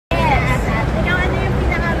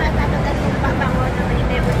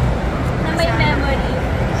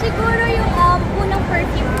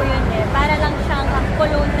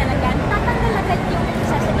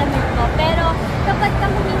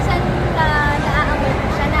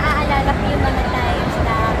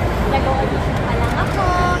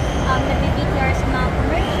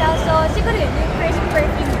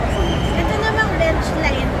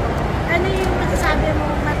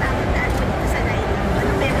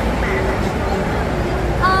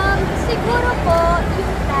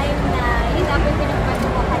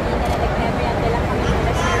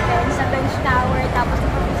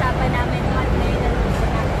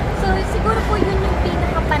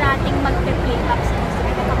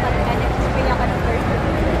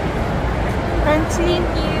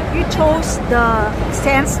you chose the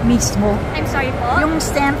scents mismo? I'm sorry po? Yung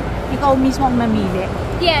scent, ikaw mismo ang namili?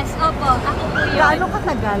 Yes, opo. Ako po yun. Gaano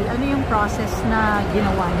katagal? Ano yung process na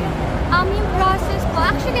ginawa niyo? Yung process po,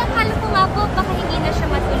 actually, akala ko nga po baka hindi na siya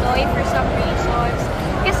matuloy for some reasons.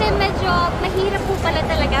 Kasi medyo mahirap po pala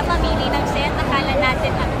talaga mamili ng scent. Akala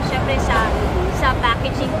natin, syempre sa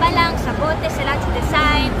packaging pa lang, sa bote, sa lahat, sa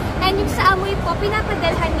design. And yung sa amoy po,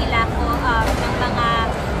 pinapadalhan nila ako ng mga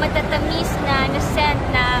matatamis na scent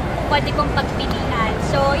na pwede kong pagpilian.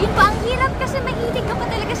 So, yun po, ang hirap kasi mahilig ako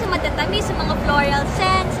talaga sa matatamis, sa mga floral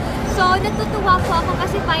scents. So, natutuwa po ako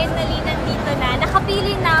kasi finally nandito na.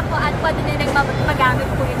 Nakapili na ako at pwede na nagmagamit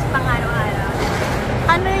po yun sa pang-araw-araw.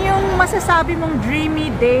 Ano yung masasabi mong dreamy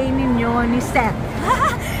day ninyo ni Seth?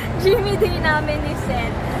 Dreamy day namin ni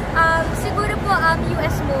Seth. Siguro po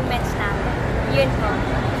US moments namin. Yun po.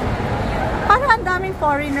 Parang ang daming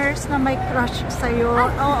foreigners na may crush sa'yo.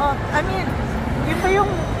 Oo, I mean, yun pa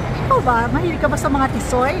yung, ikaw ba? Mahilig ka ba sa mga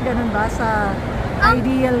tisoy? Ganun ba? Sa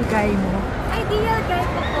ideal guy mo? Ideal guy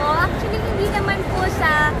ko po? Actually, hindi naman po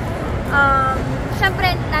sa,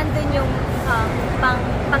 syempre, nandun yung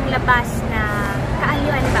panglabas na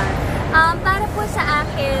kaanyuan ba. Para po sa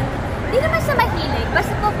akin, hindi naman sa mahilig.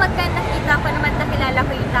 Basta po pagka nakita ko naman, nakilala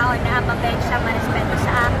ko yung tao na mabait siya, marespeto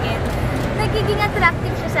sa akin, nagiging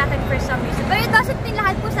attractive siya sa akin for some reason. But it doesn't mean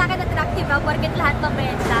lahat po sa akin attractive porket lahat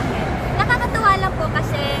mabait sa akin. Nakakatuwa lang po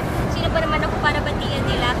kasi sino pa naman ako para batiin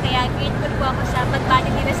nila, kaya grateful po ako sa pagbati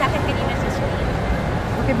nila sa akin kanina sa street.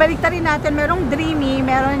 Okay, baliktarin natin. Merong dreamy,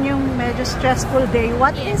 meron yung medyo stressful day.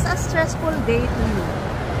 What is a stressful day to you?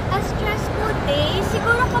 A stressful day?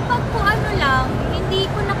 Siguro kapag po lang, hindi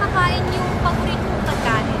ko nakakain yung paborito kong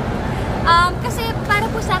pagkain. Kasi para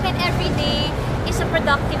po sa akin, every day is a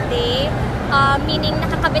productive day. Meaning,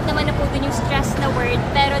 nakakabit naman na po dun yung stress na word.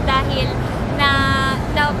 Pero dahil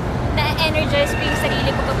na-energize ko yung sarili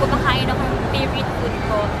ko pag kumakain ako yung favorite food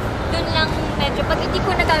ko, dun lang medyo, pag hindi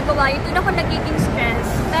ko nagagawa yun, dun ako nagiging stress.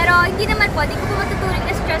 Pero hindi naman po, hindi ko po matuturing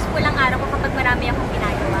na stressful ang araw ko kapag marami akong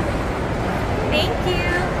ginagawa. Thank you!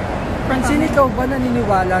 Francine, ikaw ba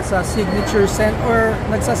naniniwala sa signature scent or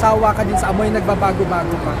nagsasawa ka din sa amoy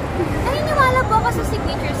nagbabago-bago pa? Naniniwala po ako sa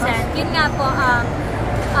signature scent. Yun nga po,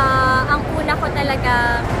 ang una ko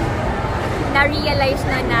talaga na-realize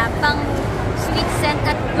na pang sweet scent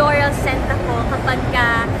at floral scent ako kapag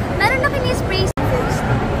meron na kini-spray sa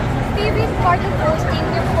roasting. Favorite part of roasting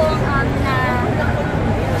yung po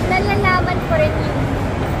nalalaman ko rin yung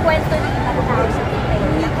kwento ng ibang tao sa